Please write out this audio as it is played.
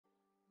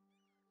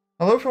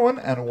Hello everyone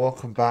and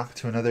welcome back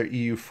to another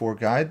EU4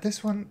 guide.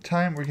 This one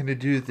time we're going to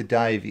do the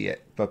Dai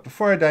Viet. But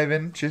before I dive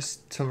in,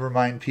 just to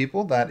remind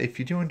people that if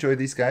you do enjoy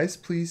these guys,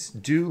 please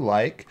do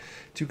like,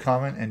 do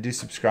comment, and do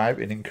subscribe.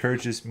 It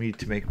encourages me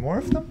to make more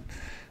of them,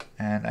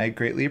 and I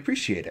greatly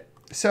appreciate it.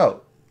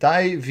 So,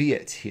 Dai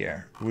Viet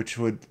here, which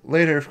would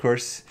later, of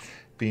course,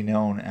 be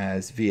known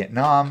as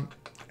Vietnam,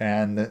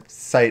 and the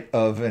site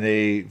of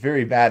a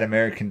very bad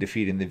American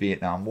defeat in the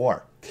Vietnam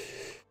War.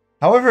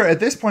 However, at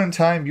this point in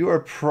time, you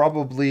are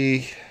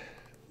probably,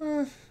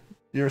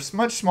 you're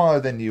much smaller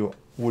than you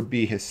would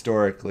be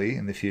historically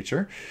in the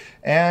future,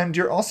 and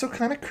you're also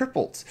kind of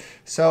crippled.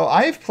 So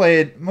I've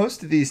played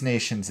most of these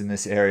nations in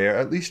this area, or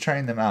at least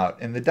trying them out,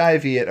 and the Dai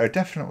Viet are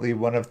definitely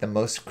one of the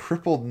most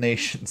crippled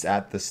nations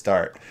at the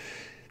start.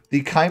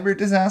 The Khmer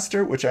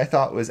disaster, which I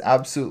thought was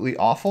absolutely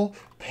awful,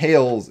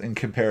 pales in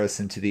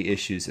comparison to the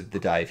issues of the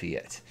Dai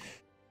Viet.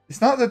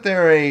 It's not that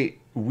they're a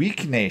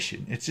weak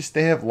nation, it's just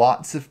they have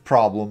lots of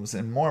problems,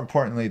 and more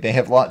importantly, they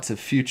have lots of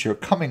future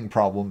coming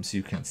problems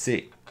you can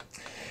see.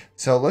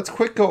 So let's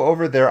quick go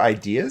over their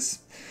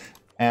ideas,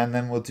 and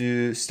then we'll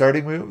do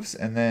starting moves,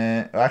 and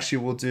then actually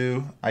we'll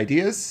do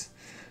ideas,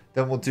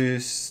 then we'll do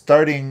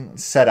starting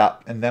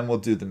setup, and then we'll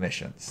do the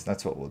missions.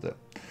 That's what we'll do.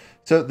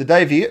 So the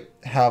Dai Viet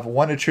have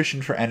 1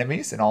 attrition for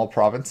enemies in all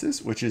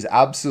provinces, which is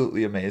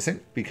absolutely amazing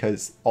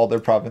because all their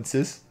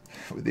provinces,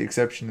 with the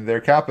exception of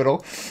their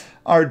capital,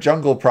 are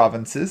jungle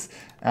provinces,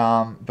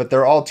 but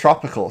they're all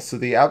tropical. So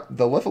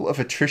the level of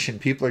attrition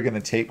people are going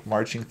to take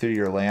marching through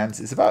your lands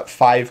is about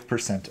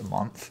 5% a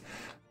month,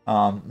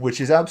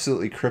 which is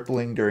absolutely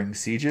crippling during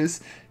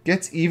sieges.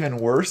 Gets even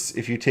worse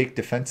if you take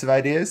defensive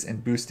ideas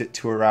and boost it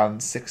to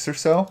around 6 or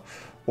so,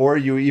 or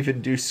you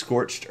even do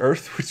scorched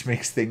earth, which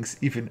makes things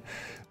even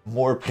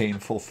more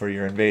painful for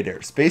your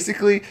invaders.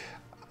 Basically,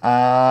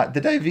 the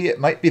Dai Viet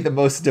might be the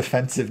most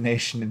defensive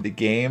nation in the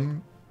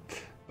game,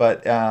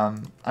 but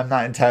I'm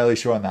not entirely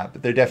sure on that,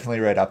 but they're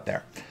definitely right up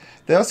there.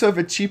 They also have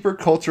a cheaper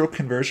cultural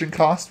conversion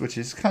cost, which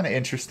is kind of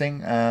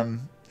interesting.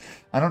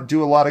 I don't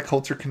do a lot of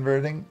culture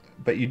converting,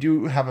 but you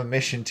do have a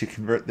mission to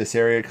convert this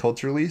area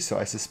culturally, so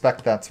I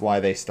suspect that's why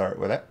they start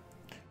with it.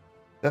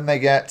 Then they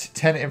get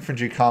 10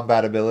 infantry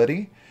combat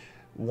ability,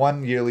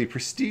 1 yearly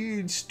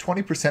prestige,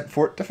 20%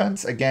 fort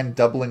defense, again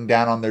doubling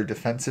down on their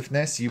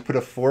defensiveness. You put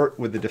a fort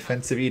with a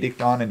defensive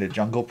edict on in a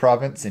jungle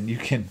province and you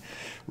can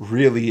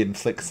really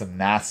inflict some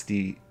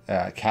nasty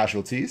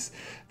casualties.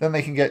 Then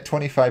they can get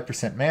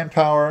 25%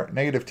 manpower,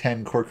 negative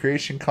 10 core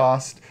creation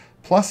cost,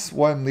 plus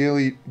 1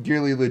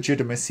 yearly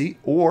legitimacy,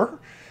 or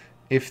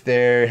if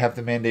they have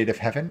the Mandate of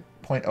Heaven,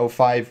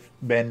 0.05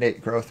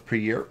 mandate growth per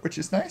year, which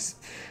is nice.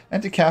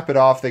 And to cap it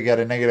off, they get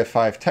a negative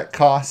 5 tech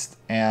cost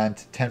and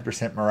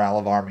 10% morale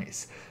of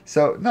armies.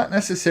 So not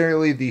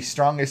necessarily the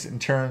strongest in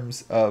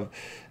terms of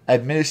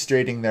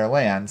administrating their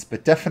lands,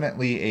 but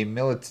definitely a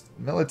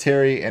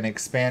military and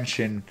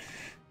expansion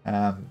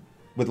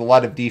with a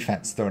lot of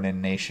defense thrown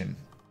in nation,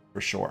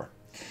 for sure.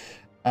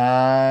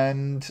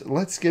 And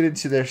let's get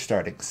into their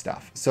starting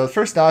stuff. So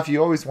first off, you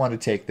always want to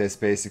take this,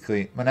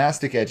 basically.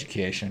 Monastic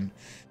education.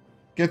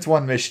 Gets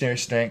 1 missionary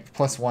strength,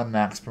 plus 1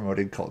 max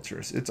promoted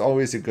cultures. It's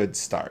always a good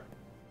start.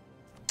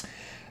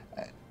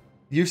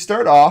 You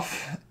start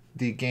off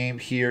the game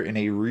here in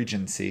a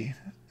regency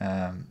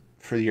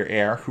for your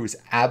heir, who's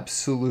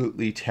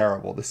absolutely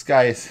terrible. This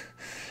guy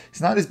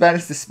he's not as bad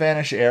as the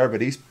Spanish heir,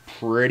 but he's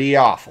pretty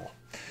awful.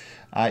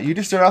 You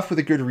just start off with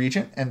a good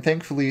regent, and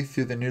thankfully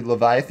through the new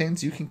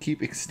Leviathans, you can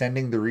keep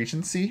extending the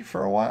regency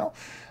for a while.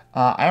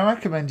 I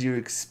recommend you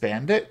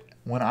expand it.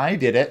 When I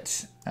did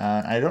it,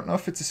 I don't know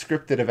if it's a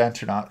scripted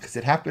event or not, because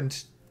it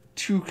happened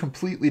 2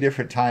 completely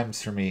different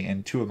times for me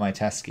in 2 of my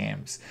test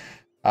games,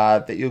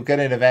 that you'll get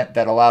an event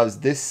that allows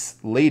this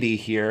lady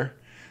here,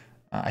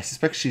 I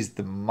suspect she's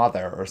the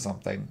mother or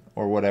something,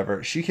 or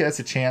whatever, she has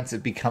a chance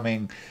of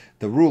becoming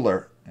the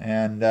ruler.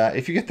 And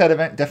if you get that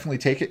event, definitely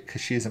take it,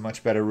 because she is a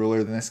much better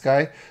ruler than this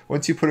guy.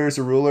 Once you put her as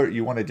a ruler,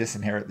 you want to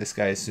disinherit this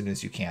guy as soon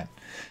as you can.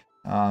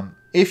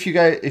 If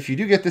you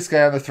do get this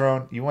guy on the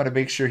throne, you want to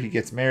make sure he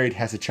gets married,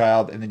 has a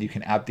child, and then you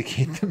can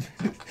abdicate them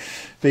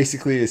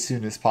basically as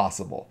soon as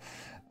possible.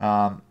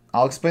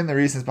 I'll explain the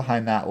reasons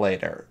behind that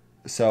later.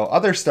 So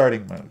other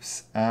starting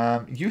moves.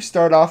 You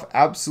start off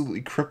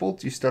absolutely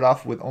crippled. You start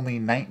off with only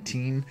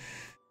 19,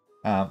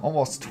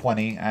 almost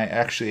 20. I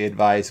actually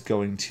advise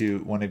going to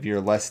one of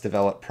your less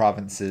developed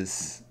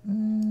provinces.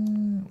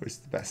 Where's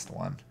the best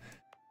one?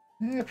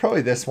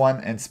 Probably this one,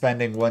 and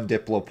spending 1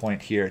 diplo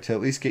point here to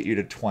at least get you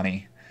to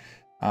 20.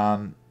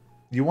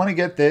 You want to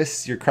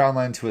get your crown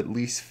land to at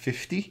least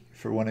 50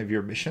 for one of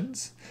your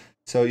missions.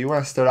 So you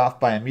want to start off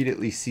by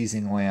immediately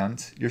seizing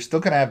land. You're still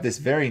going to have this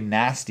very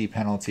nasty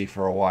penalty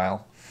for a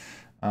while.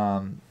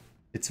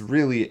 It's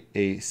really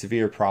a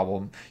severe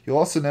problem. You'll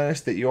also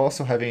notice that you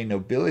also have a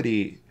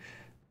nobility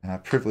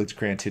privilege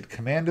granted,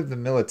 command of the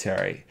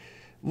military.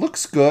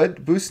 Looks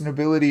good. Boosts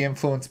nobility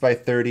influence by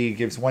 30.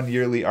 Gives 1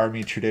 yearly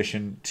army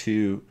tradition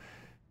to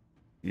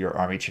your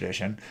army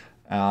tradition.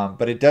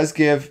 But it does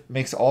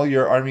makes all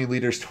your army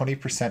leaders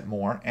 20%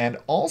 more. And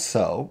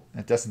also,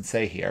 it doesn't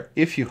say here,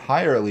 if you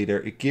hire a leader,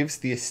 it gives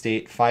the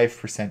estate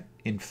 5%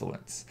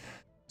 influence.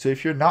 So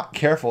if you're not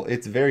careful,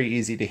 it's very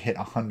easy to hit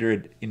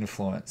 100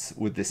 influence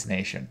with this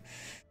nation,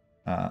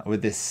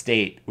 with this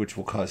state, which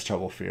will cause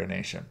trouble for your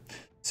nation.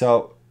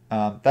 So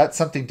that's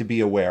something to be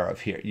aware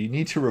of here. You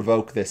need to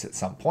revoke this at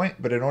some point,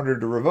 but in order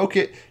to revoke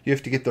it, you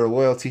have to get their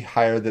loyalty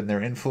higher than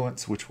their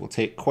influence, which will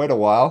take quite a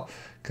while,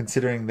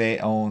 considering they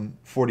own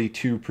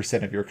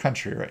 42% of your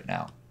country right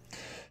now.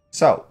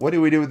 So what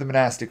do we do with the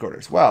monastic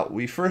orders? Well,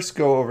 we first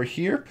go over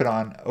here, put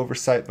on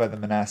oversight by the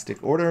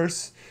monastic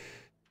orders,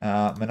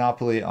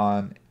 monopoly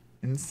on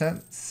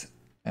incense,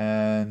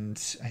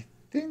 and I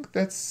think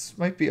that's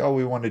might be all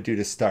we want to do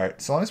to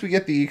start. So long as we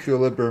get the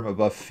equilibrium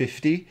above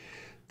 50,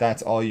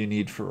 that's all you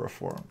need for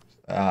reform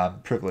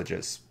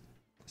privileges.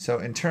 So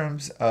in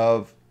terms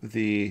of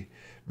the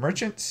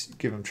merchants,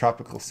 give them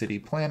tropical city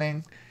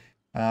planning.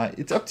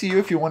 It's up to you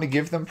if you want to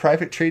give them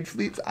private trade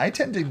fleets. I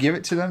tend to give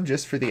it to them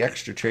just for the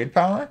extra trade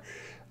power,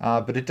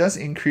 but it does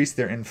increase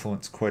their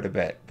influence quite a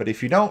bit. But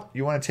if you don't,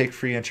 you want to take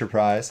free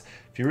enterprise.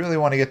 If you really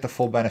want to get the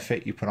full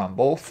benefit, you put on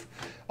both.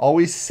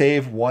 Always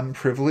save one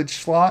privilege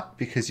slot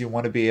because you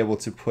want to be able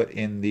to put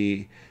in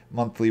the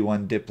monthly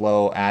one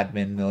Diplo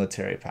admin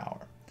military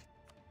power.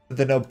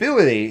 The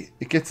nobility,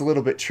 it gets a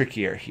little bit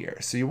trickier here.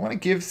 So you want to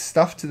give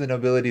stuff to the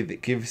nobility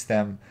that gives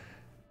them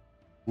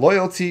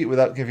loyalty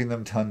without giving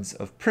them tons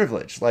of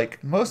privilege.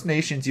 Like most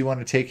nations, you want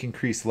to take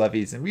increased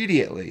levies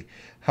immediately.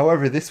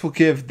 However, this will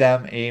give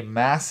them a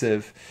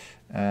massive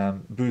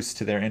boost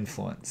to their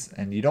influence.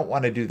 And you don't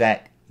want to do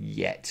that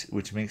yet,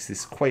 which makes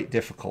this quite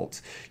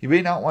difficult. You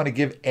may not want to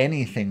give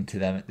anything to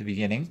them at the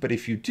beginning, but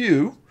if you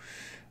do,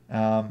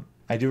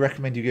 I do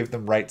recommend you give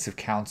them rights of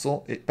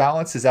council. It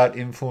balances out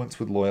influence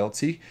with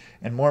loyalty,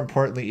 and more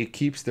importantly, it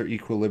keeps their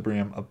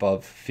equilibrium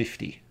above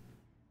 50.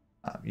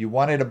 You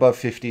want it above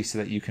 50 so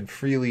that you can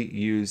freely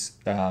use,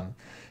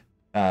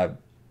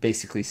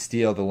 basically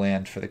steal the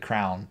land for the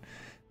crown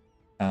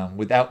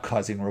without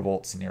causing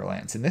revolts in your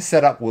lands. And this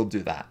setup will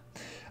do that.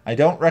 I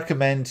don't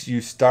recommend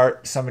you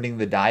start summoning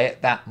the Diet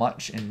that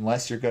much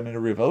unless you're going to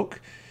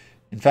revoke.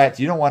 In fact,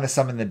 you don't want to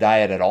summon the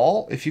Diet at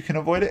all if you can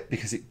avoid it,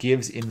 because it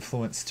gives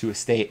influence to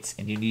estates,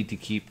 and you need to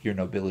keep your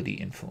nobility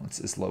influence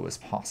as low as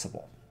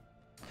possible.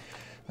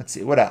 Let's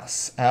see, what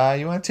else?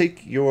 You want to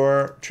take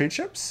your trade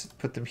ships,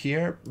 put them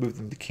here, move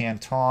them to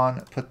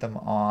Canton, put them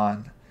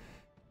on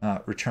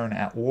return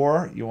at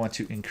war. You want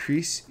to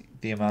increase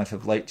the amount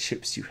of light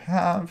ships you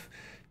have.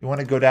 You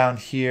want to go down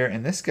here,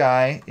 and this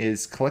guy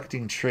is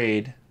collecting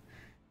trade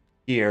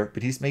here,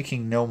 but he's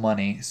making no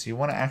money, so you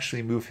want to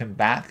actually move him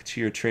back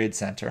to your trade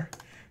center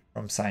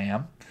from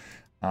Siam.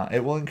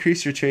 It will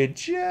increase your trade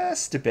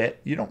just a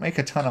bit. You don't make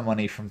a ton of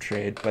money from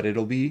trade, but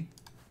it'll be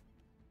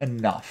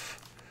enough.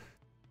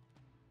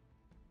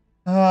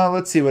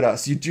 Let's see what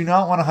else. You do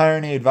not want to hire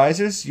any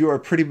advisors. You are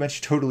pretty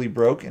much totally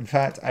broke. In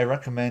fact, I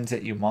recommend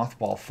that you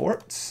mothball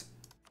forts.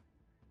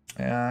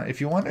 If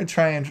you want to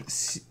try and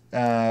see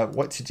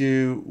what to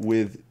do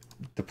with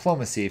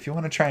diplomacy, if you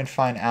want to try and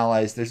find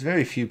allies, there's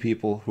very few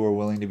people who are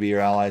willing to be your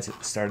allies at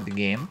the start of the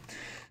game.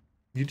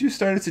 You do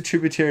start as a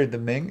tributary of the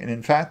Ming, and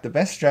in fact, the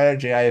best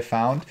strategy I have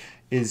found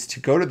is to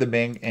go to the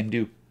Ming and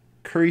do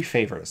curry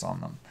favors on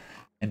them.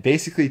 And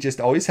basically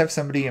just always have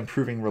somebody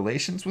improving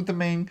relations with the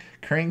Ming,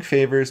 currying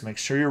favors, make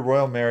sure you're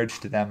royal marriage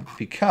to them,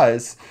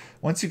 because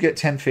once you get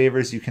 10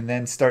 favors, you can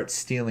then start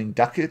stealing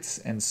ducats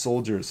and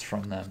soldiers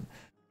from them,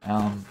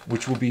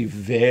 which will be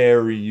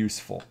very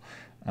useful.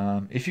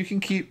 If you can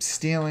keep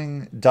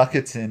stealing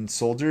ducats and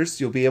soldiers,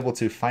 you'll be able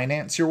to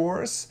finance your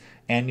wars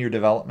and your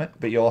development,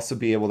 but you'll also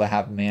be able to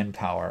have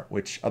manpower,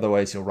 which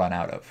otherwise you'll run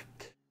out of.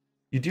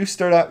 You do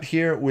start out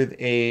here with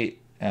a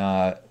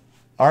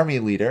army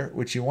leader,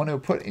 which you want to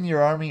put in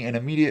your army and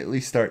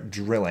immediately start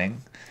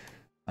drilling.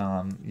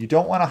 You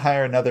don't want to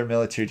hire another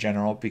military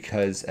general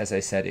because, as I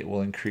said, it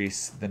will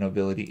increase the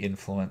nobility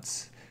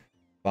influence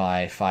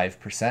by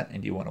 5%,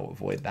 and you want to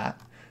avoid that.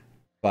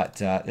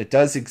 But it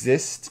does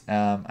exist.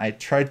 I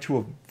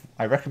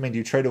recommend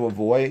you try to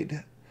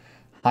avoid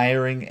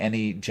hiring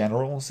any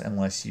generals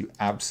unless you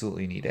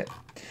absolutely need it.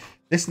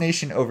 This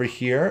nation over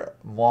here,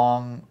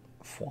 Wang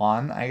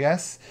Fuan, I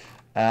guess,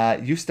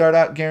 you start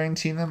out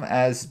guaranteeing them,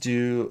 as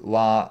do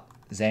La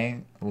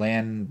Zhang,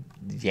 Lan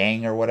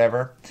Yang, or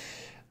whatever.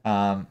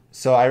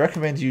 So I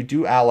recommend you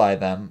do ally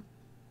them,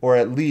 or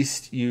at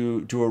least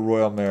you do a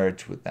royal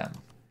marriage with them.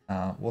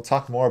 We'll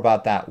talk more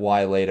about that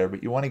why later,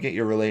 but you want to get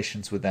your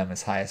relations with them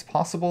as high as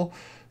possible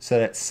so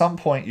that at some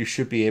point you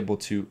should be able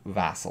to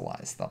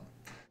vassalize them.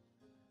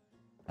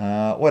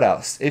 What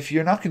else? If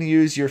you're not going to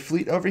use your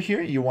fleet over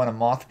here, you want to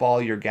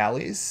mothball your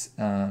galleys.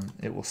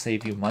 It will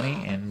save you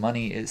money, and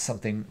money is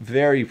something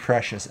very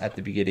precious at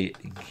the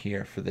beginning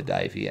here for the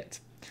Dai Viet.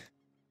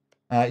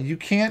 You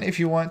can, if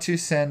you want to,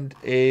 send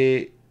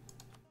a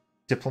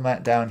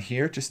diplomat down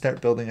here to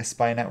start building a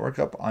spy network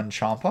up on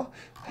Champa.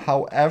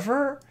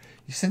 However,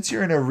 Since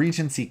you're in a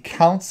Regency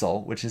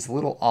Council, which is a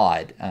little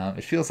odd,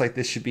 it feels like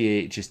this should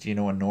be just, a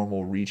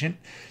normal regent.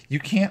 You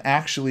can't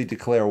actually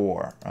declare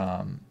war.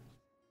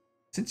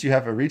 Since you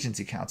have a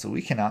Regency Council,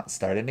 we cannot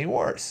start any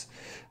wars.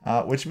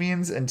 Which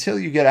means until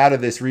you get out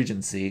of this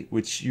Regency,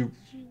 which you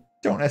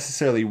don't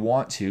necessarily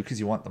want to because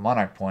you want the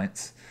monarch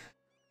points,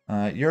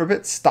 you're a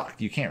bit stuck.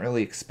 You can't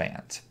really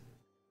expand.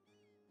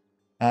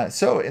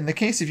 So in the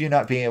case of you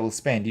not being able to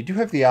expand, you do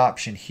have the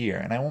option here,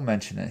 and I will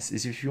mention this,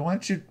 is if you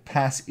want to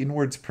pass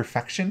inwards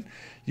perfection,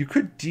 you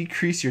could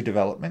decrease your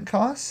development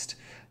cost.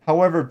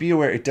 However, be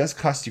aware it does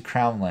cost you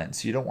crown land,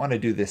 so you don't want to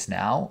do this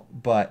now,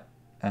 but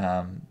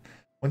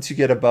once you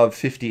get above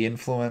 50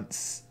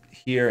 influence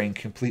here and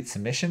complete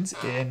submissions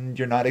and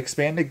you're not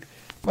expanding,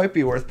 it might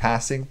be worth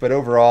passing, but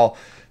overall,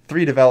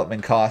 3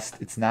 development cost,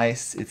 it's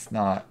nice, it's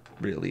not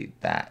really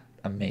that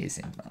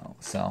amazing though,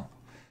 so...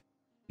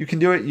 You can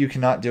do it, you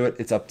cannot do it,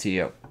 it's up to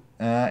you.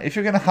 If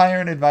you're going to hire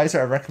an advisor,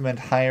 I recommend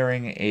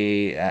hiring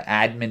a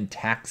admin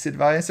tax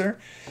advisor.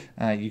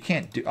 You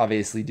can't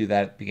obviously do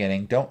that at the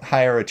beginning. Don't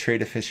hire a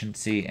trade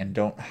efficiency and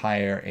don't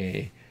hire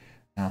a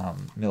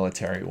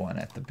military one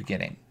at the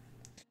beginning.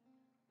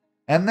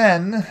 And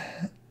then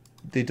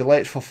the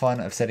delightful fun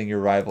of setting your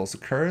rivals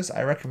occurs.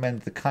 I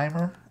recommend the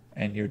Chimer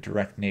and your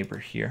direct neighbor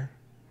here,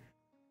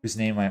 whose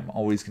name I'm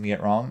always going to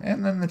get wrong,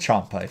 and then the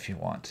Champa if you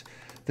want.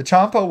 The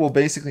Champa will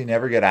basically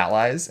never get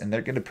allies, and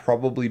they're going to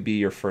probably be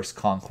your first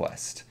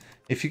conquest.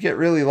 If you get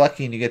really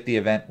lucky and you get the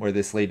event where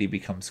this lady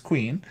becomes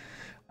queen,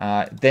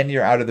 then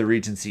you're out of the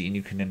Regency and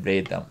you can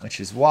invade them, which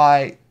is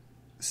why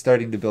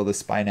starting to build a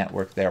spy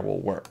network there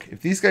will work.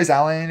 If these guys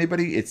ally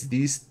anybody, it's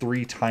these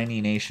 3 tiny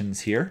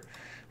nations here,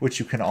 which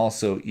you can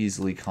also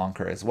easily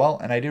conquer as well,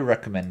 and I do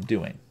recommend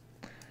doing.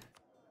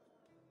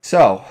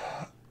 So,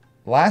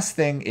 last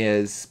thing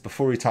is,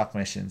 before we talk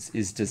missions,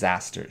 is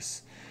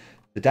disasters.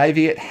 The Dai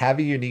Viet have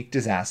a unique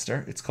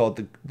disaster. It's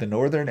called the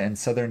Northern and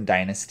Southern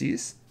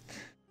Dynasties.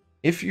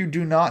 If you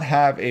do not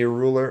have a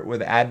ruler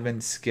with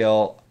admin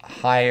skill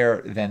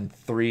higher than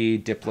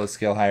 3, diplo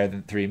skill higher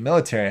than 3,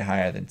 military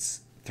higher than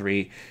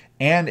 3,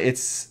 and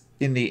it's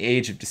in the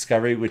Age of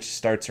Discovery, which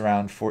starts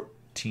around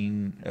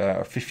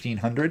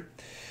 1500,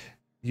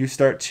 you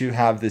start to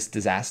have this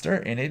disaster,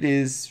 and it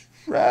is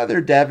rather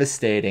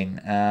devastating.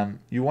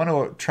 You want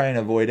to try and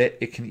avoid it.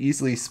 It can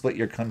easily split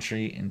your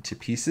country into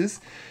pieces.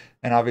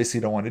 And obviously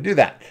you don't want to do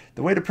that.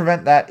 The way to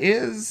prevent that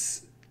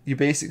is you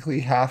basically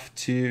have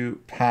to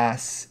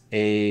pass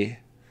a...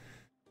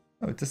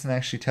 Oh, it doesn't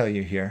actually tell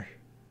you here.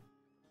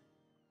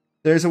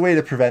 There's a way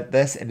to prevent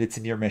this, and it's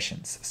in your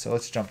missions. So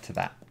let's jump to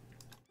that.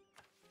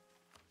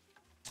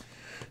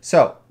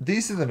 So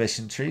these are the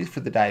mission trees for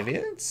the Dai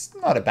Viet. It's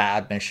not a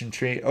bad mission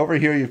tree. Over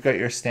here you've got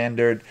your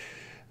standard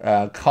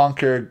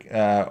conquer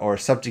or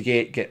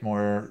subjugate, get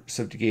more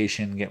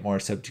subjugation, get more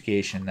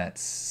subjugation.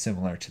 That's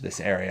similar to this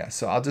area.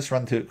 So I'll just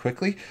run through it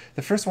quickly.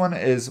 The first one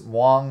is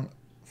Wang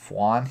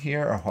Fuan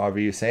here, or however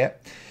you say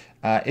it.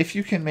 If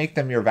you can make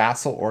them your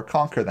vassal or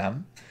conquer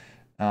them,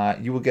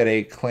 you will get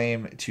a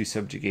claim to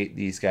subjugate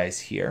these guys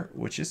here,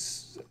 which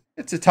is,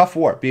 it's a tough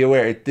war. Be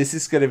aware, this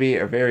is going to be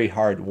a very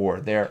hard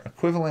war. They're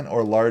equivalent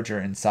or larger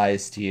in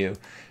size to you.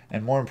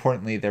 And more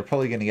importantly, they're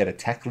probably going to get a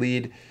tech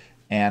lead,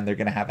 and they're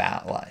going to have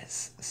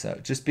allies. So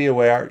just be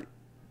aware,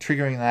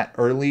 triggering that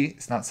early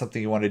is not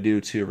something you want to do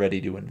till you're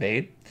ready to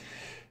invade.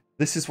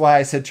 This is why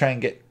I said try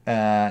and get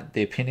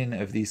the opinion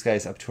of these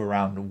guys up to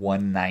around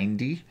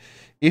 190.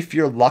 If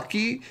you're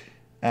lucky,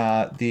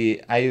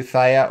 the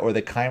Ayutthaya or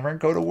the Chimer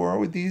go to war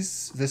with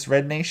this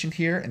red nation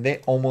here, and they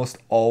almost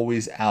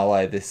always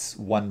ally this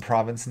one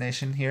province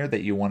nation here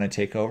that you want to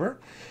take over,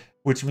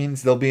 which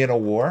means they'll be in a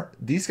war.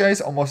 These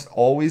guys almost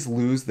always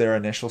lose their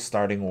initial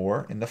starting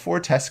war. In the 4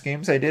 test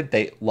games I did,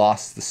 they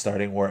lost the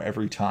starting war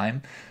every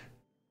time,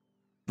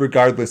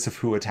 regardless of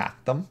who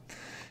attacked them.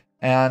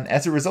 And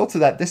as a result of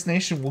that, this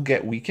nation will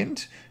get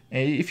weakened.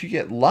 And if you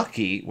get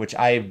lucky, which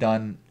I have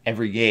done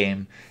every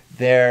game,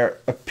 their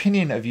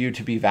opinion of you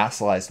to be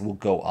vassalized will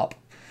go up.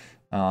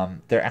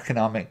 Their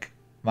economic...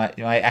 My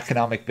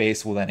economic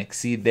base will then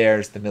exceed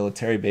theirs. The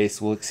military base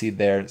will exceed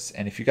theirs.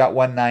 And if you got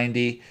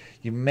 190,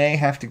 you may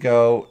have to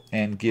go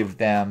and give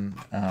them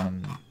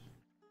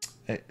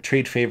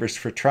trade favors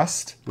for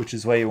trust, which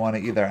is why you want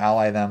to either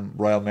ally them,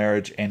 royal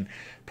marriage, and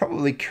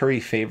probably curry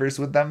favors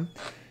with them.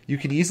 You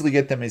can easily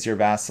get them as your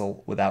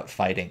vassal without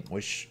fighting,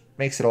 which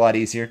makes it a lot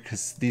easier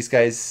because these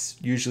guys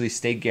usually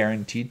stay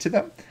guaranteed to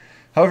them.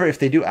 However, if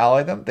they do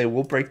ally them, they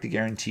will break the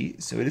guarantee,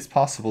 so it is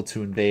possible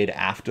to invade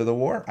after the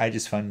war. I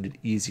just found it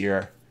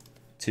easier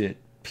to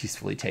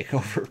peacefully take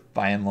over,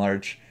 by and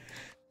large.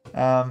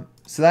 So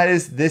that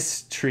is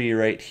this tree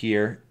right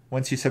here.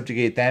 Once you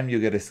subjugate them,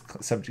 you'll get a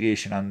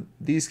subjugation on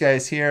these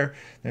guys here.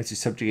 Once you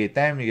subjugate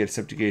them, you get a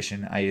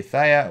subjugation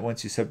Ayutthaya.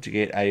 Once you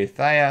subjugate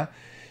Ayutthaya,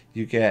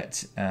 you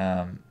get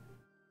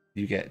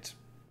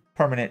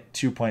permanent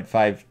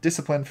 2.5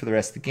 discipline for the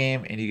rest of the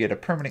game, and you get a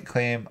permanent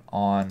claim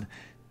on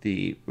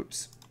the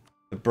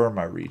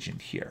Burma region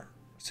here.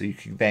 So you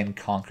can then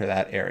conquer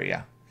that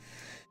area.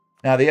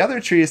 Now the other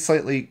tree is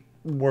slightly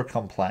more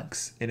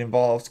complex. It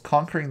involves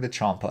conquering the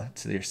Champa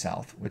to your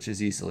south, which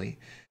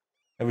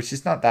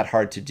is not that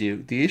hard to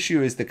do. The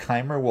issue is the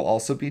Khmer will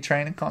also be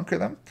trying to conquer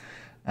them.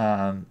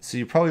 So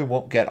you probably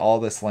won't get all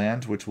this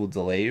land, which will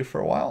delay you for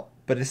a while.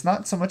 But it's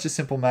not so much a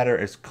simple matter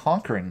as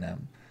conquering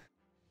them.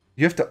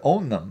 You have to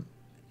own them,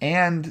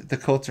 and the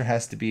culture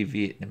has to be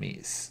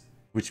Vietnamese,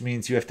 which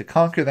means you have to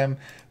conquer them,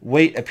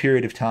 wait a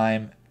period of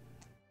time,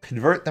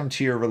 convert them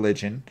to your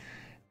religion,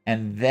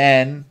 and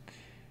then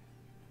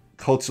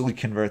culturally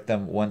convert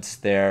them once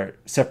their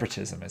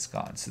separatism is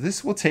gone. So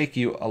this will take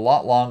you a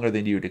lot longer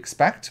than you would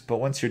expect, but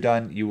once you're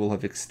done, you will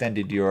have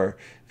extended your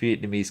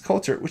Vietnamese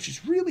culture, which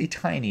is really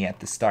tiny at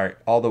the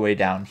start, all the way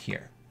down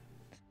here.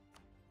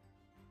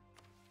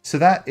 So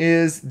that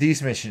is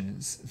these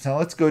missions. Now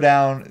let's go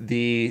down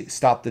the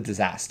Stop the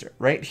Disaster.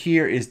 Right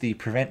here is the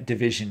Prevent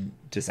Division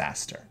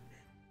Disaster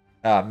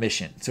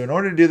mission. So in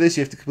order to do this,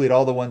 you have to complete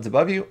all the ones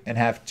above you and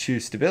have 2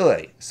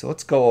 stability. So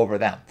let's go over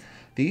them.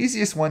 The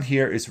easiest one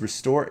here is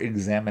Restore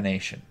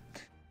Examination.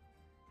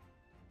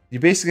 You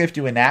basically have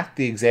to enact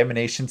the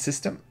examination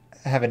system,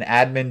 have an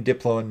admin,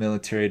 diplo, and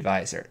military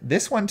advisor.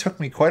 This one took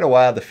me quite a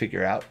while to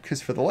figure out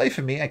because for the life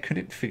of me, I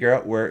couldn't figure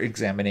out where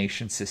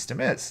examination system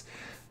is.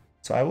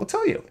 So I will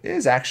tell you, it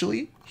is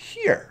actually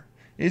here.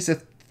 It is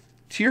a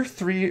tier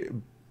 3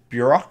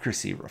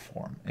 bureaucracy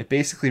reform. It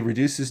basically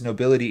reduces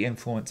nobility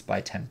influence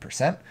by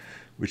 10%,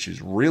 which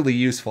is really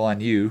useful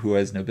on you who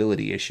has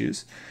nobility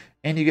issues.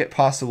 And you get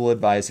possible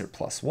advisor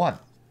 +1.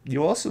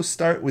 You also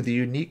start with the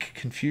unique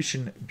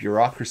Confucian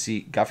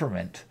bureaucracy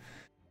government,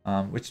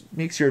 which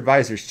makes your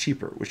advisors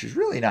cheaper, which is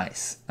really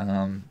nice.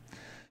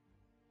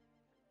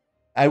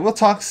 I will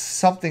talk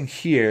something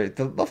here.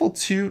 The level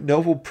 2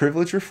 noble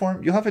privilege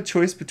reform, you'll have a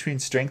choice between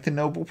strengthen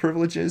noble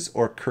privileges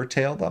or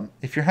curtail them.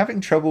 If you're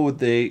having trouble with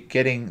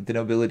getting the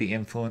nobility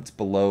influence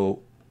below,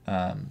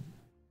 I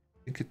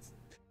think it's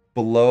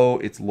below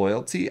its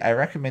loyalty, I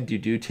recommend you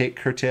do take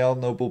curtail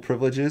noble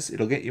privileges.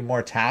 It'll get you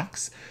more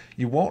tax.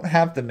 You won't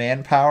have the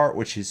manpower,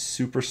 which is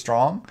super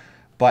strong,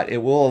 but it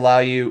will allow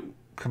you,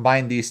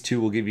 combine these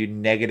two will give you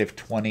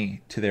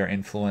 -20 to their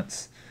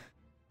influence,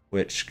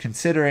 which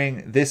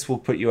considering this will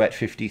put you at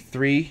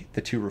 53,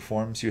 the 2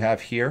 reforms you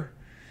have here.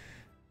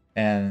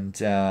 And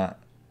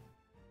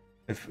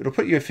if it'll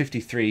put you at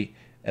 53,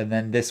 and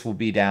then this will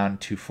be down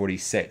to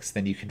 46.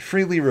 Then you can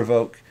freely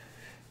revoke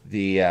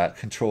the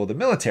control of the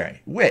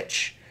military,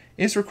 which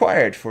is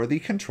required for the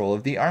control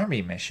of the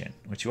army mission,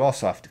 which you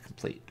also have to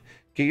complete.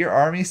 Get your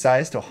army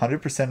size to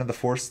 100% of the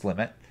force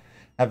limit,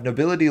 have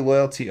nobility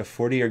loyalty of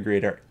 40 or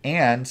greater,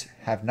 and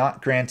have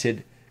not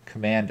granted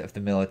command of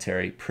the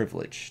military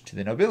privilege to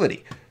the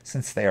nobility.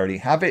 Since they already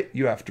have it,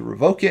 you have to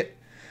revoke it.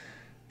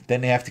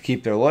 Then they have to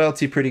keep their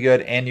loyalty pretty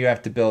good, and you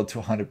have to build to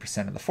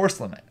 100% of the force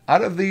limit.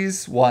 Out of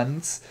these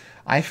ones,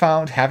 I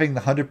found having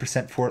the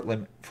 100%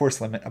 force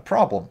limit a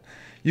problem.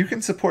 You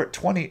can support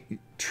 20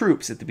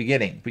 troops at the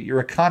beginning, but your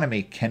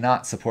economy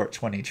cannot support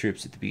 20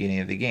 troops at the beginning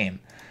of the game.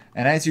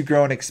 And as you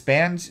grow and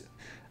expand,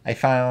 I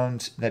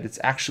found that it's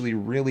actually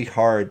really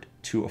hard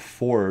to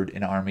afford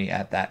an army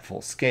at that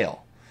full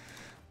scale.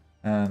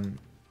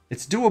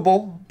 It's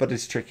doable, but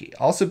it's tricky.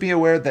 Also be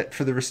aware that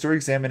for the Restore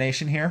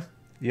Examination here,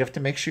 you have to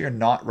make sure you're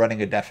not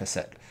running a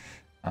deficit.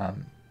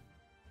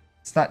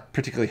 It's not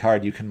particularly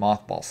hard. You can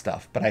mothball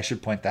stuff, but I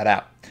should point that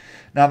out.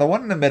 Now, the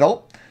one in the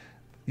middle,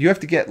 you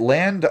have to get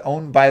land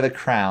owned by the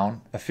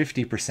crown of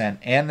 50%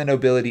 and the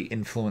nobility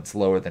influence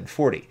lower than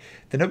 40.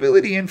 The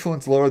nobility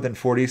influence lower than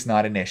 40 is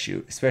not an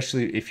issue,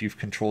 especially if you've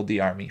controlled the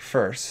army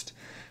first.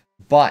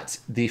 But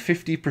the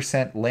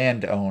 50%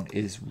 land own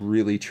is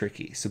really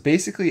tricky. So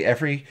basically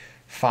every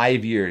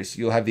 5 years,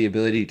 you'll have the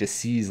ability to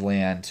seize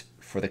land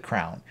for the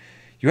crown.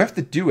 You have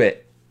to do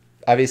it,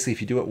 obviously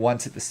if you do it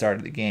once at the start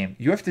of the game,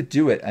 you have to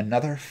do it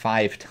another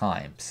 5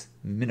 times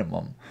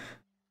minimum.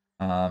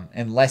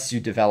 Unless you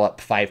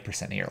develop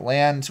 5% of your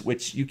land,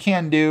 which you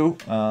can do,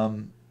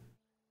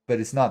 but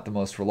it's not the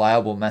most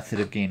reliable method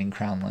of gaining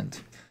crown land.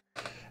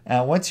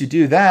 Once you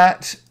do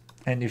that,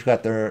 and you've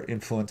got their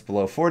influence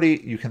below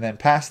 40, you can then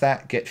pass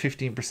that, get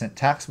 15%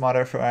 tax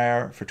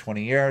modifier for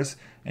 20 years,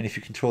 and if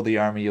you control the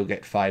army, you'll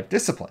get 5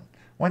 discipline.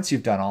 Once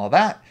you've done all of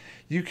that,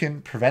 you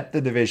can prevent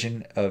the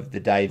division of the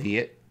Dai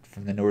Viet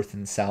from the north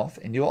and south,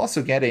 and you'll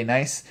also get a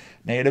nice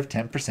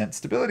 -10%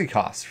 stability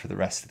cost for the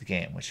rest of the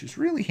game, which is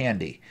really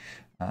handy.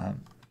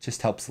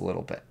 Just helps a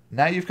little bit.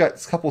 Now you've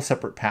got a couple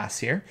separate paths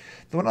here.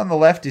 The one on the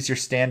left is your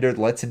standard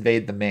let's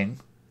invade the Ming.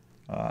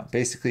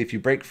 Basically, if you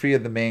break free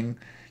of the Ming,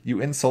 you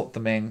insult the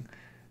Ming,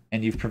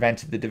 and you've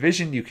prevented the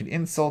division, you can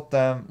insult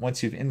them.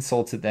 Once you've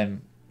insulted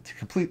them, to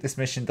complete this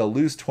mission, they'll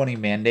lose 20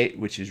 mandate,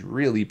 which is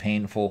really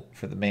painful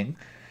for the Ming.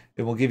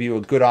 It will give you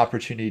a good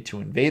opportunity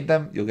to invade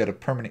them. You'll get a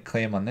permanent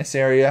claim on this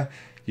area.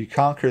 You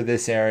conquer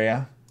this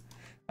area.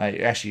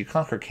 Actually, you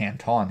conquer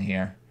Canton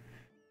here.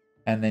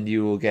 And then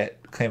you will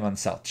get claim on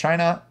South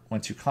China.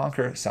 Once you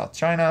conquer South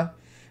China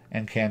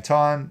and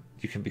Canton,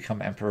 you can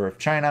become Emperor of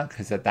China,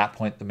 because at that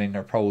point the Ming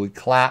are probably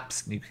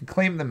collapsed. And you can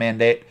claim the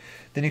mandate.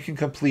 Then you can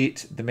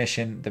complete the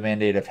mission, the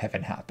Mandate of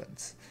Heaven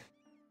happens.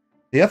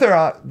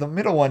 The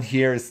middle one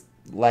here is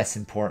less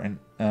important.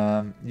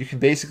 You can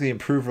basically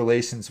improve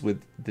relations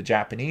with the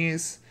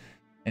Japanese,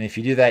 and if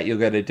you do that, you'll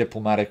get a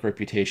diplomatic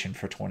reputation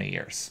for 20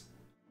 years.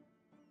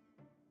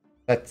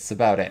 That's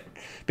about it.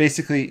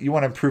 Basically, you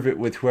want to improve it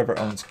with whoever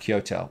owns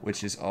Kyoto,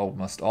 which is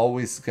almost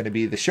always going to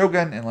be the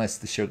shogun unless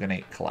the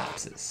shogunate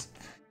collapses.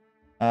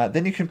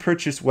 Then you can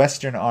purchase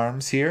Western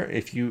arms here.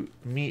 If you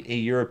meet a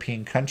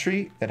European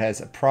country that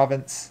has a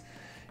province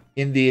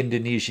in the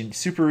Indonesian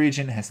super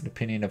region, has an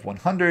opinion of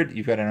 100,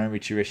 you've got an army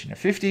tuition of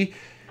 50,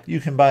 you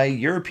can buy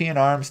European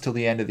arms till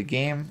the end of the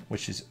game,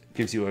 which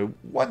gives you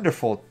a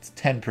wonderful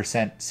 10%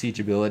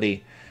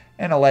 siegeability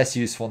and a less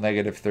useful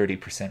negative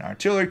 30%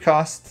 artillery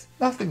cost.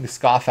 Nothing to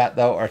scoff at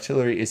though.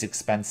 Artillery is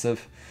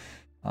expensive.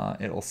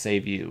 It'll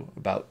save you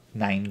about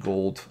 9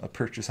 gold a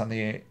purchase on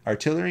the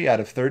artillery out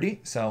of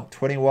 30. So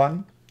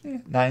 21,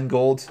 9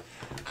 gold.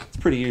 It's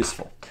pretty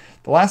useful.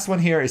 The last one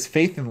here is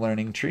Faith and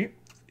Learning Tree.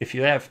 If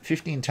you have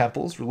 15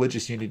 temples,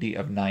 religious unity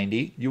of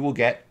 90, you will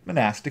get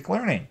monastic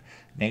learning.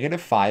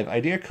 Negative 5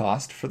 idea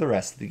cost for the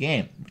rest of the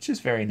game, which is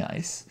very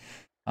nice.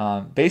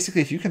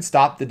 Basically, if you can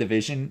stop the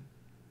division,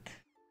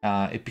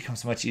 it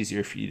becomes much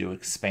easier for you to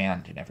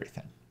expand and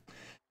everything.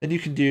 Then you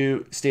can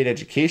do state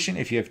education.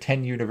 If you have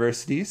 10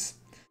 universities,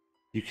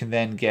 you can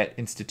then get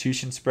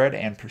institution spread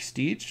and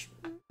prestige,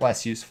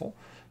 less useful.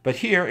 But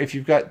here, if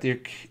you've got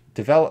the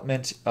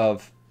development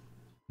of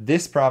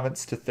this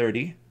province to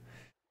 30,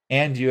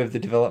 and you have the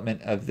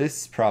development of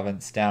this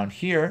province down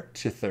here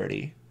to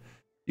 30,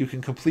 you can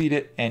complete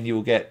it and you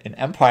will get an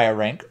empire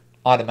rank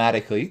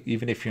automatically,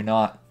 even if you're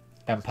not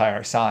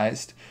empire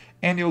sized,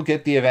 and you'll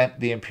get the event,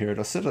 the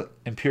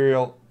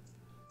Imperial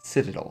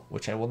Citadel,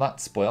 which I will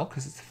not spoil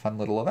because it's a fun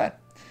little event.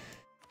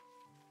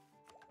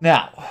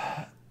 Now,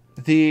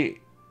 the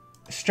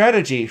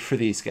strategy for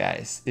these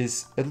guys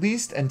is, at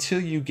least until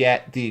you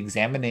get the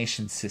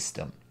examination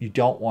system, you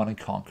don't want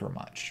to conquer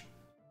much.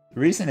 The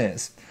reason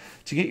is,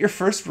 to get your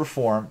first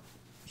reform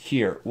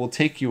here will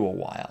take you a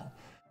while.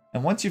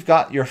 And once you've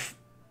got your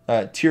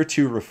tier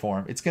 2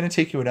 reform, it's going to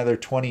take you another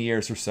 20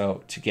 years or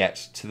so to get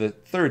to the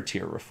 3rd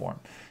tier reform.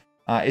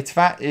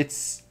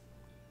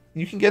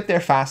 You can get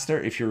there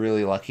faster if you're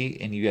really lucky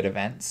and you get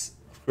events.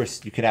 Of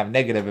course, you could have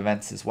negative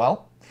events as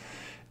well.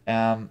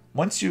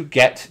 Once you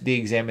get the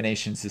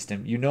examination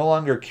system, you no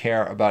longer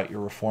care about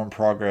your reform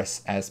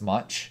progress as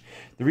much.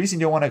 The reason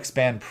you don't want to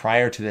expand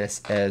prior to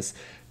this is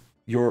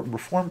your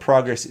reform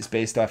progress is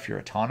based off your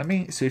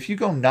autonomy. So if you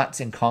go nuts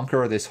and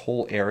conquer this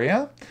whole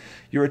area,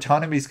 your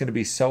autonomy is going to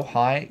be so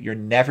high, you're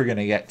never going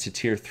to get to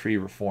tier 3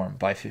 reform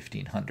by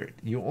 1500.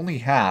 You only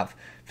have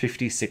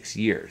 56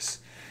 years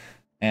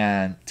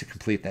and to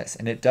complete this,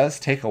 and it does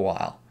take a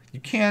while. You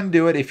can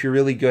do it if you're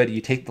really good.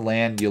 You take the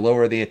land, you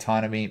lower the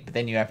autonomy, but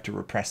then you have to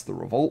repress the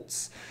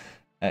revolts.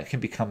 It can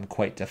become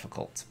quite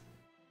difficult.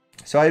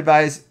 So I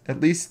advise,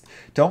 at least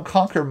don't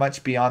conquer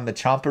much beyond the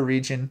Champa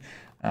region.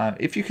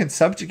 If you can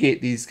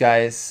subjugate these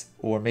guys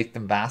or make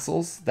them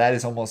vassals, that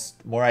is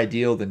almost more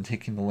ideal than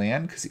taking the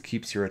land because it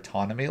keeps your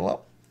autonomy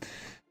low.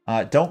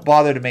 Don't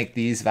bother to make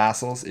these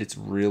vassals. It's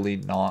really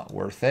not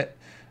worth it.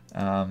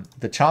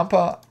 The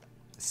Champa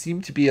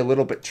seem to be a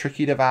little bit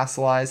tricky to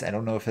vassalize. I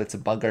don't know if it's a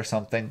bug or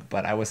something,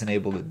 but I wasn't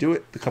able to do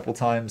it the couple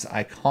times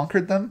I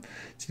conquered them.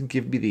 It didn't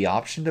give me the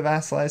option to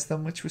vassalize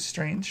them, which was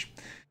strange.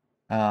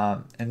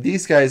 And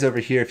these guys over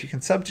here, if you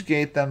can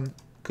subjugate them,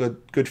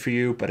 good for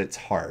you, but it's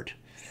hard.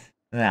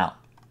 Now,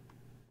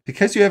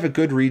 because you have a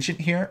good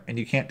regent here and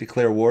you can't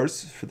declare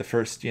wars for the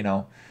first,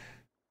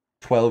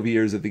 12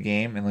 years of the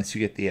game unless you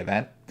get the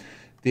event,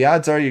 the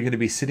odds are you're going to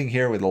be sitting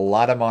here with a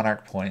lot of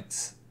monarch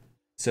points.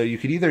 So you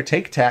could either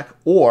take tech,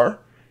 or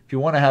if you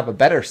want to have a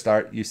better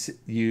start,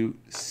 you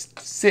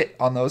sit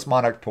on those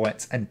monarch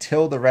points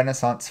until the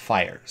Renaissance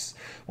fires.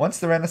 Once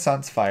the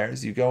Renaissance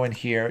fires, you go in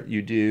here,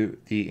 you do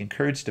the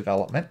encourage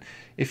development.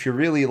 If you're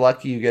really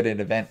lucky, you get an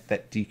event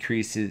that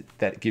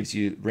gives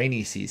you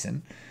rainy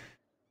season.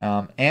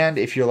 And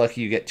if you're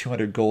lucky, you get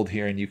 200 gold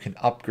here and you can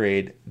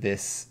upgrade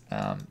this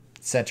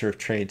center of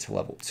trade to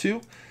level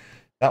 2.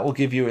 That will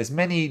give you as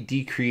many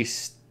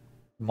decreased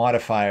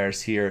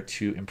modifiers here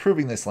to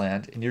improving this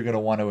land, and you're going to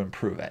want to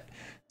improve it.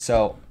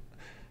 So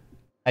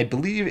I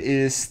believe it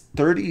is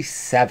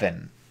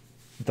 37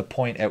 the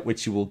point at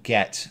which you will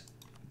get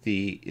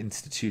the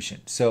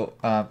institution. So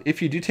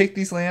if you do take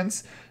these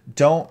lands,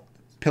 don't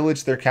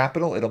pillage their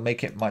capital. It'll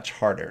make it much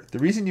harder. The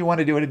reason you want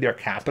to do it in your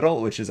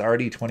capital, which is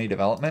already 20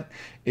 development,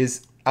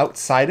 is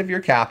outside of your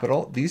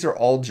capital, these are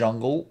all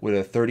jungle with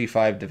a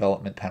 35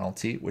 development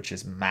penalty, which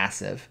is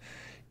massive.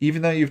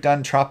 Even though you've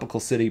done tropical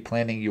city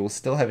planning, you will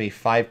still have a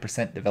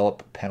 5%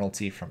 development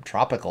penalty from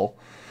tropical.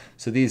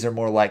 So these are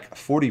more like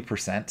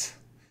 40%.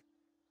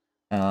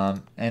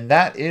 And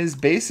that is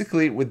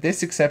basically, with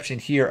this exception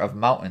here of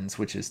mountains,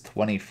 which is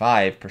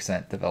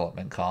 25%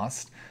 development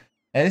cost,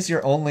 that is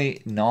your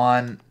only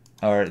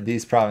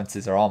these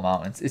provinces are all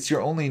mountains. It's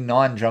your only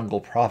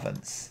non-jungle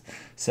province.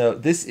 So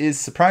this is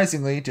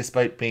surprisingly,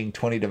 despite being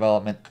 20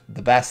 development,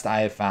 the best I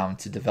have found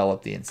to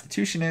develop the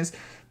institution is.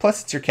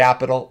 Plus it's your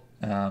capital,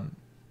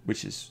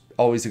 which is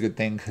always a good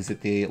thing because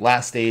at the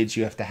last stage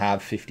you have to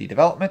have 50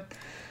 development.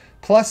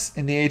 Plus,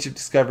 in the Age of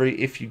Discovery,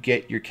 if you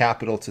get your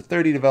capital to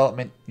 30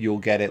 development, you'll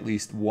get at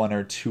least one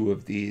or two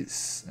of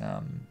these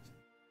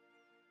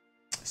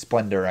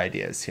splendor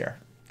ideas here.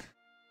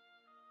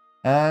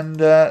 And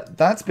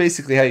that's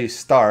basically how you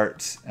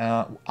start.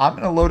 I'm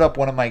going to load up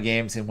one of my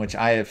games in which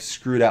I have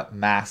screwed up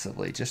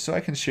massively, just so I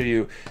can show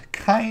you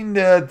kind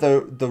of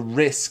the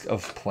risk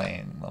of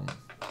playing them.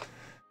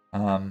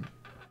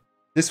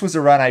 This was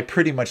a run I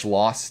pretty much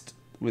lost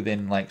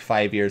within like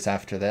 5 years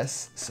after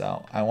this,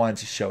 so I wanted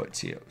to show it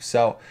to you.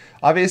 So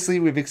obviously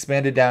we've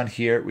expanded down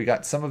here. We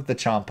got some of the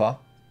Champa.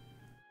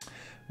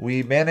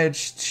 We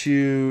managed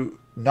to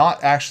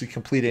not actually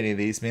complete any of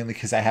these, mainly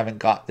because I haven't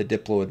got the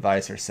Diplo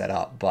Advisor set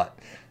up, but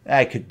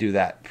I could do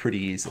that pretty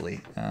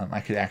easily. I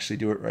could actually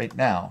do it right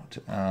now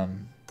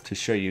to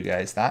show you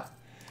guys that.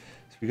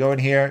 So we go in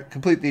here,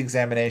 complete the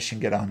examination,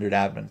 get 100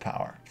 admin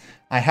power.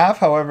 I have,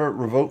 however,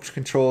 revoked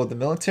control of the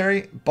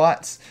military,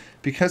 but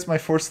because my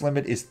force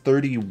limit is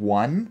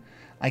 31,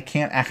 I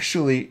can't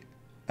actually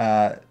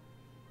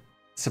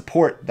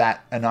support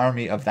an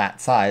army of that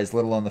size,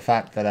 let alone the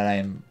fact that I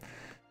am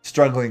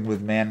struggling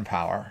with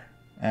manpower.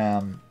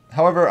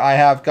 However, I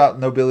have got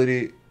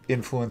nobility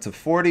influence of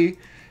 40,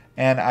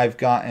 and I've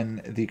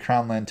gotten the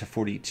crown land to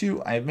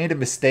 42. I made a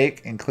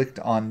mistake and clicked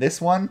on this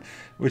one,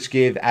 which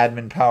gave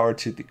admin power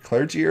to the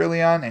clergy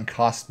early on and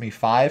cost me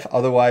 5.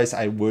 Otherwise,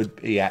 I would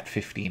be at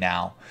 50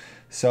 now.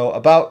 So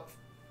about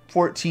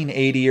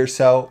 1480 or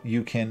so,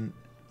 you can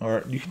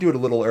do it a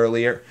little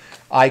earlier.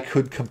 I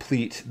could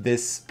complete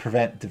this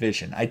prevent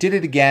division. I did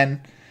it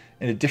again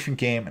in a different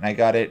game, and I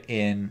got it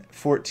in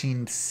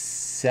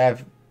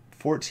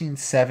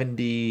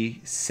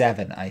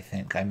 1477, I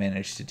think. I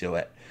managed to do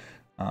it.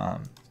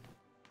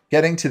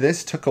 Getting to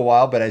this took a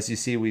while, but as you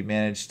see, we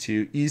managed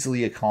to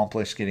easily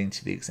accomplish getting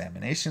to the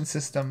examination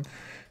system.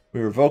 We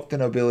revoked the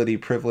nobility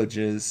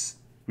privileges.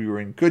 We were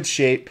in good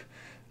shape.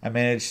 I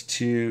managed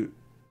to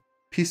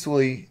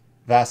peacefully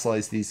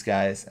vassalize these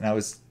guys, and I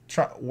was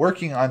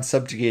working on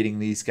subjugating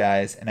these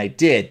guys, and I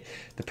did.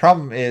 The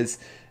problem is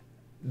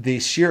the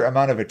sheer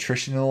amount of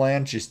attrition in the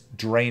land just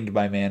drained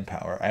my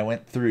manpower. I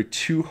went through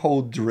 2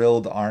 whole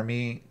drilled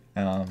army,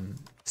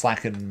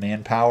 slackened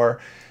manpower,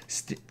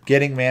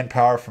 getting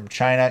manpower from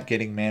China,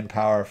 getting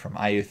manpower from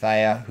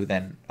Ayutthaya, who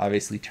then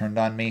obviously turned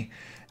on me,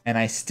 and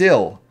I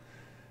still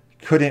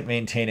couldn't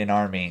maintain an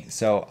army.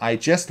 So I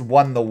just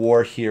won the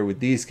war here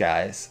with these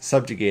guys,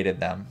 subjugated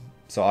them,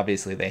 so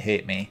obviously they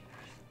hate me.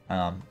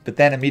 But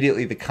then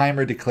immediately the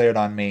Khmer declared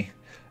on me,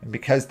 and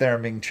because they're a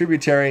Ming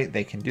tributary,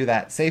 they can do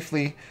that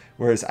safely,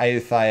 whereas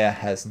Ayutthaya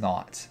has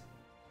not.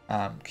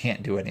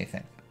 Can't do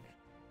anything.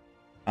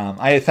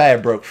 Ayutthaya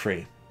broke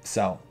free,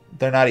 so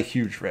they're not a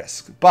huge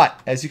risk.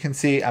 But as you can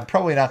see, I'm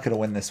probably not going to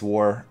win this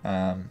war.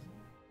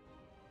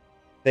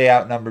 They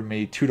outnumber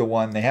me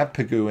 2-1. They have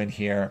Pegu in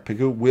here.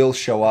 Pegu will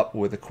show up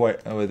with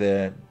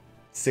a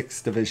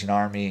 6th Division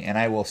army, and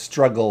I will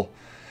struggle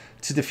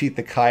to defeat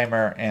the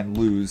Khmer and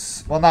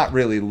lose. Well, not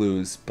really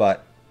lose,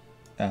 but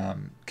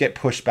get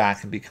pushed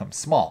back and become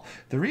small.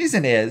 The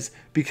reason is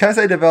because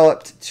I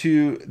developed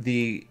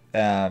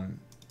I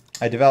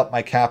developed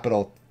my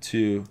capital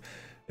to.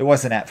 It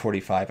wasn't at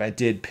 45. I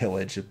did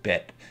pillage a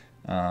bit.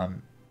 I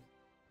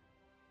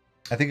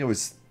think it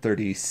was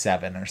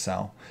 37 or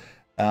so.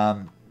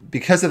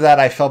 Because of that,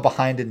 I fell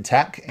behind in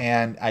tech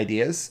and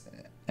ideas,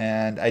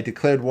 and I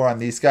declared war on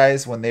these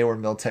guys when they were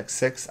Miltech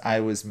 6.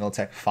 I was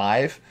Miltech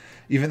 5.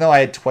 Even though I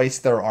had twice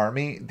their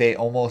army, they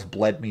almost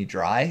bled me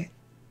dry.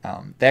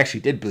 They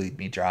actually did bleed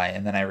me dry,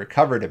 and then I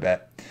recovered a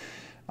bit.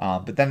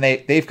 But then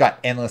they've got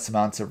endless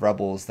amounts of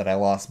rebels that I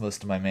lost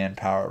most of my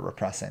manpower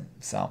repressing.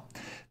 So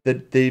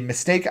the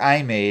mistake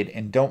I made,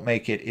 and don't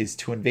make it, is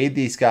to invade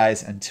these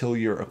guys until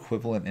you're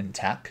equivalent in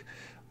tech,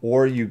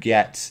 or you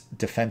get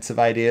defensive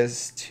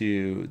ideas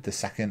to the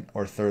 2nd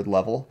or 3rd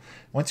level.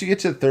 Once you get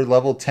to the 3rd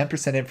level,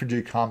 10%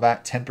 infantry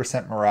combat,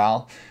 10%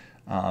 morale,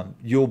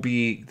 you'll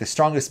be the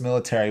strongest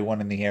military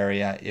one in the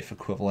area if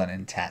equivalent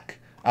in tech,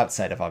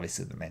 outside of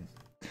obviously the Ming.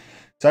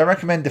 So I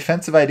recommend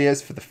defensive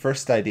ideas for the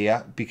first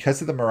idea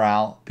because of the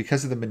morale,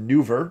 because of the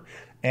maneuver,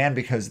 and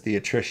because of the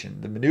attrition.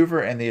 The maneuver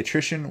and the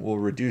attrition will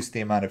reduce the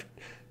amount of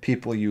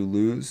people you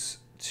lose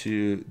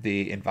to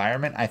the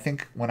environment. I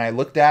think when I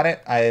looked at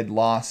it, I had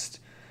lost,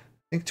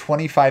 I think,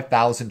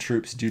 25,000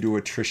 troops due to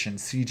attrition,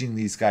 sieging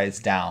these guys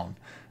down,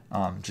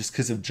 just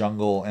because of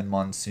jungle and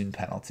monsoon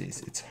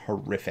penalties. It's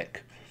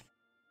horrific.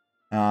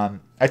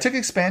 I took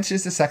expansion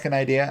as the second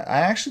idea. I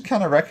actually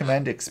kind of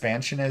recommend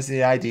expansion as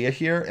the idea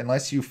here,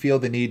 unless you feel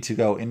the need to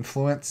go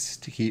influence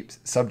to keep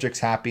subjects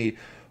happy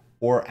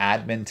or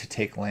admin to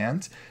take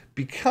land.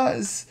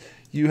 Because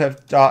you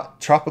have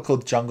tropical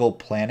jungle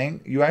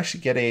planning, you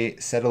actually get a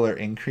settler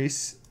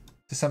increase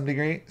to some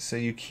degree. So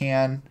you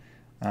can,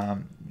 let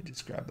me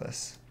just grab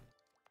this.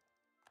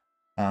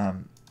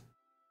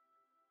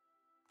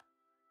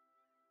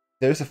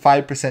 There's a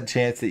 5%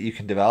 chance that you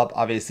can develop.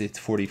 Obviously, it's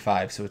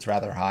 45, so it's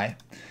rather high.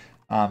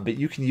 But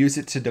you can use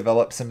it to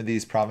develop some of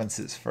these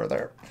provinces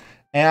further.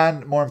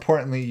 And more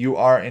importantly, you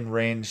are in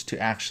range to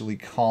actually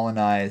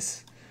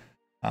colonize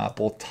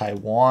both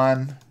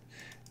Taiwan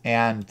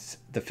and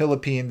the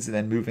Philippines, and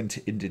then move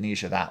into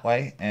Indonesia that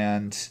way.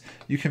 And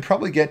you can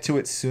probably get to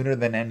it sooner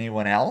than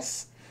anyone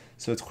else,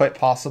 so it's quite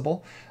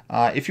possible.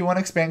 If you want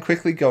to expand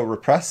quickly, go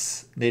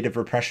repress, native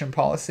repression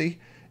policy.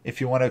 If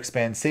you want to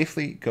expand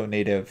safely, go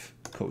native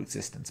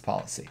coexistence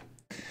policy.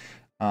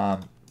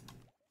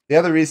 The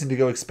other reason to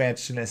go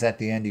expansion is at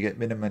the end you get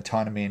minimum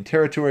autonomy in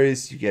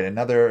territories, you get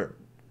another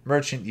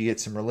merchant, you get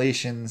some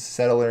relations,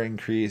 settler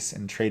increase,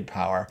 and trade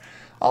power,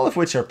 all of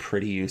which are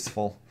pretty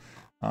useful.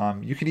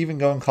 You could even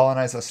go and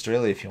colonize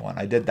Australia if you want.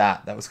 I did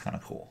that. That was kind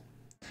of cool.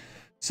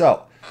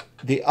 So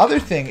the other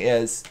thing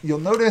is, you'll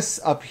notice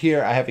up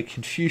here I have a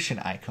Confucian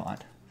icon.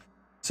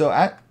 So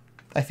I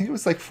think it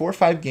was like 4 or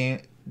 5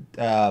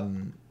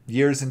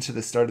 years into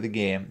the start of the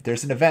game,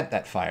 there's an event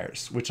that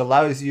fires, which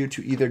allows you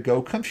to either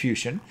go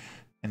Confucian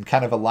and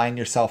kind of align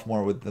yourself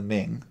more with the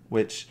Ming,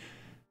 which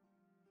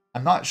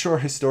I'm not sure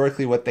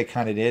historically what they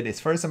kind of did. As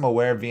far as I'm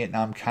aware,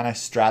 Vietnam kind of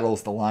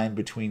straddles the line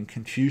between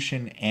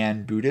Confucian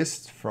and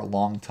Buddhist for a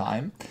long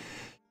time.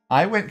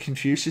 I went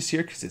Confucius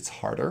here because it's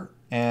harder.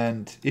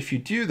 And if you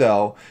do,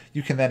 though,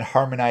 you can then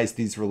harmonize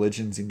these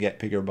religions and get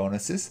bigger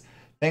bonuses.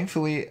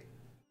 Thankfully,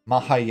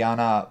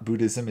 Mahayana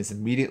Buddhism is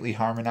immediately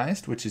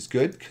harmonized, which is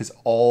good because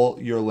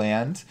all your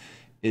land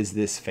is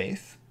this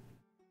faith,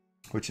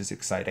 which is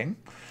exciting.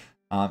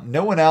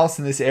 No one else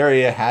in this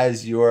area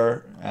has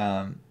your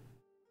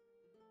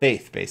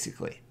faith,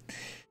 basically.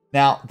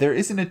 Now, there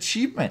is an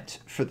achievement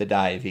for the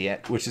Dai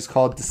Viet, which is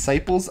called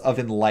Disciples of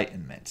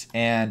Enlightenment.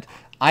 And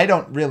I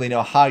don't really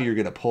know how you're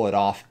going to pull it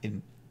off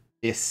in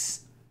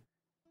this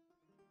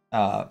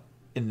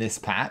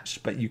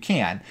patch, but you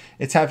can.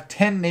 It's have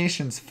 10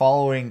 nations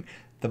following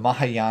the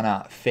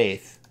Mahayana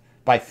faith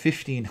by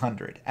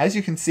 1500. As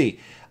you can see,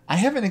 I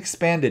haven't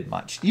expanded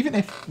much. Even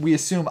if we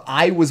assume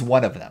I was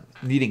one of them,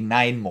 needing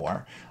 9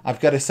 more, I've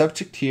got a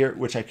subject here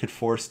which I could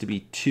force to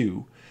be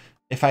 2.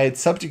 If I had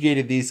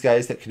subjugated these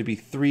guys, that could be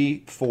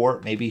 3,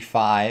 4, maybe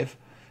 5.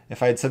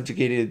 If I had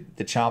subjugated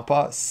the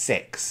Champa,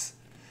 6.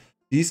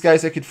 These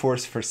guys I could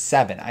force for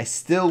 7. I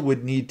still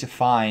would need to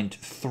find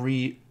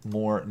 3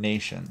 more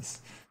nations.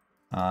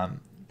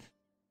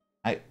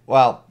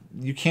 Well,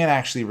 you can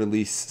actually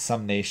release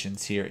some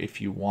nations here if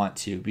you want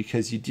to,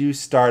 because you do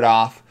start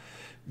off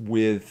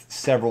with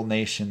several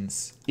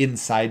nations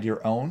inside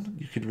your own.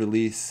 You could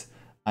release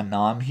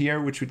Annam here,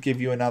 which would give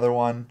you another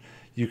one.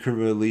 You could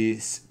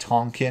release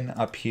Tonkin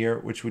up here,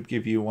 which would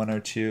give you 1 or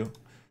 2.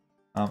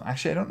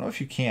 Actually, I don't know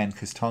if you can,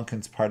 because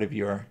Tonkin's part of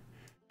your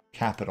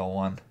capital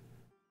one.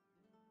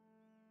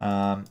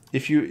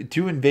 If you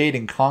do invade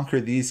and conquer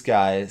these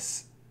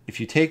guys, if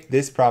you take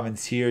this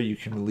province here, you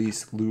can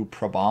release Lu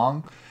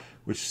Prabang,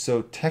 which,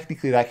 so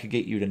technically that could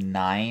get you to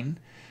 9.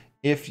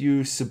 If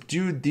you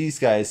subdued these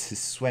guys,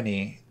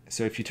 Hisweni,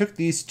 so if you took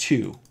these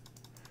 2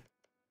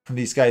 from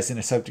these guys in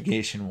a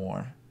subjugation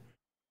war,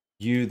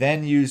 you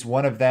then use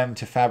one of them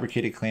to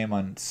fabricate a claim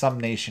on some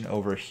nation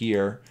over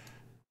here,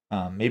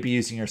 maybe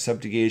using your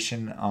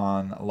subjugation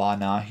on La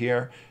Na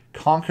here,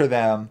 conquer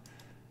them,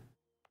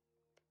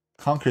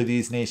 conquer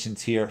these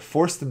nations here,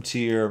 force them to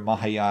your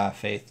Mahayana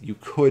faith. You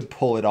could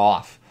pull it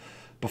off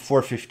before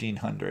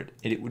 1500.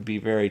 It would be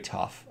very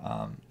tough.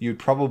 You'd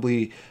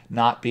probably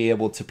not be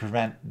able to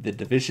prevent the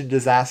division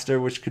disaster,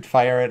 which could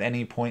fire at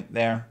any point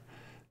there,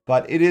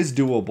 but it is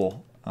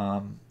doable.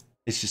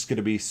 It's just going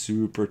to be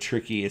super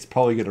tricky. It's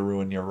probably going to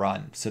ruin your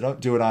run, so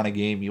don't do it on a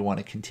game you want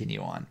to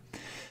continue on.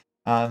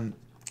 I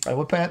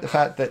will point out the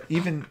fact that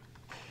even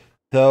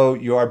though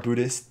you are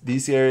Buddhist,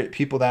 these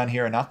people down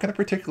here are not going to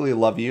particularly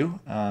love you.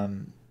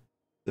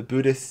 The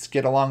Buddhists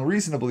get along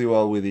reasonably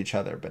well with each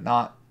other, but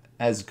not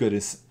as good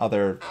as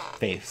other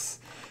faiths.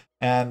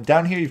 And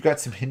down here you've got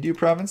some Hindu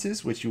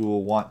provinces which you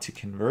will want to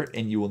convert,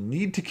 and you will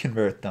need to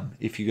convert them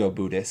if you go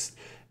Buddhist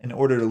in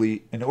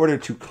order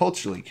to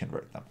culturally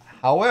convert them.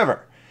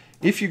 However,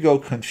 if you go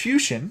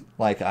Confucian,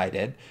 like I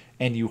did,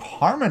 and you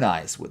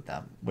harmonize with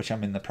them, which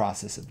I'm in the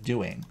process of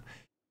doing,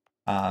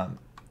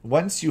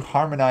 once you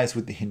harmonize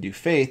with the Hindu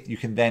faith, you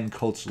can then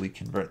culturally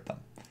convert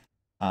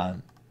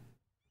them.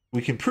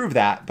 We can prove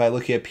that by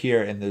looking up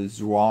here in the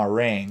Zhuang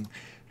Rang.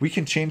 We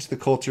can change the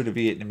culture to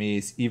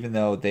Vietnamese even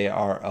though they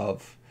are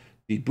of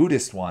the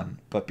Buddhist one,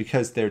 but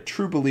because they're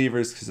true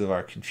believers because of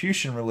our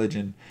Confucian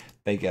religion,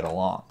 they get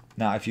along.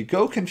 Now, if you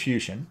go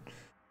Confucian,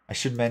 I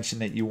should mention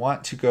that you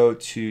want to go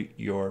to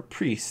your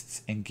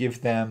priests and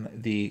give them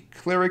the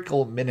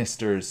clerical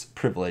minister's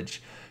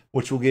privilege,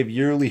 which will give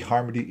yearly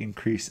harmony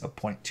increase of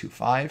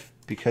 0.25.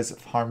 Because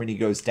if harmony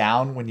goes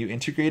down when you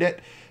integrate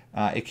it,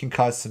 it can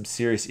cause some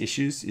serious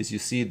issues. As you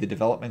see, the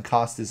development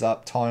cost is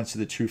up, tolerance to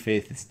the true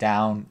faith is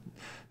down,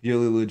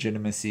 yearly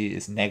legitimacy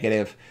is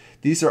negative.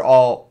 These are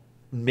all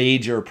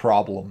major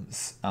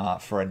problems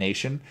for a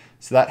nation,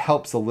 so that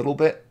helps a little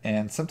bit,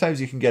 and sometimes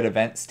you can get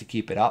events to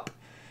keep it up.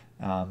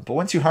 But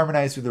once you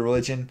harmonize with the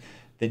religion,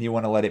 then you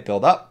want to let it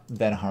build up,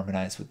 then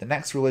harmonize with the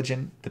next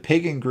religion. The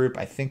pagan group,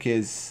 I think,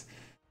 is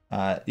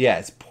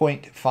it's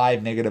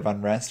 0.5 negative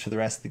unrest for the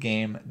rest of the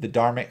game. The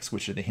Dharmics,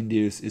 which are the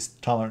Hindus, is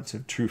tolerance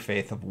of true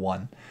faith of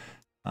 1.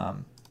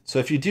 So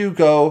if you do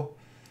go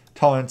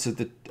tolerance of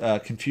the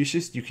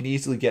Confucius, you can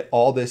easily get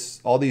all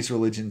these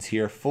religions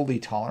here fully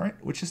tolerant,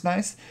 which is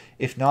nice.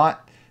 If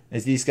not,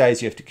 as these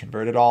guys, you have to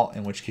convert it all,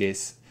 in which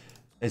case,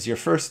 as your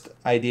first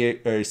idea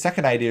or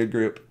second idea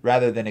group,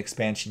 rather than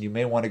expansion, you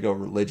may want to go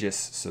religious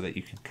so that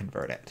you can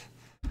convert it.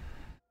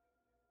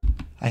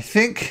 I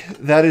think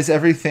that is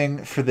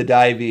everything for the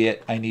Dai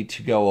Viet I need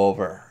to go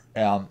over.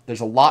 There's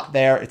a lot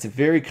there. It's a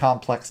very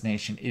complex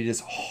nation. It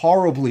is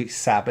horribly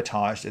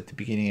sabotaged at the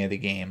beginning of the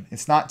game.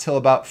 It's not till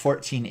about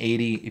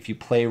 1480, if you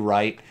play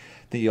right,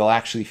 that you'll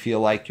actually feel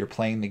like you're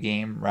playing the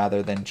game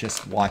rather than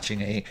just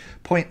watching a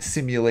point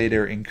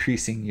simulator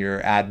increasing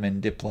your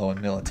admin, diplo,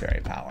 and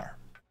military power.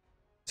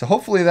 So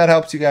hopefully that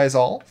helps you guys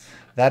all.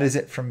 That is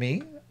it from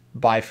me.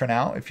 Bye for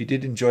now. If you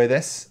did enjoy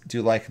this,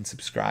 do like and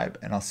subscribe,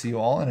 and I'll see you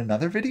all in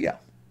another video.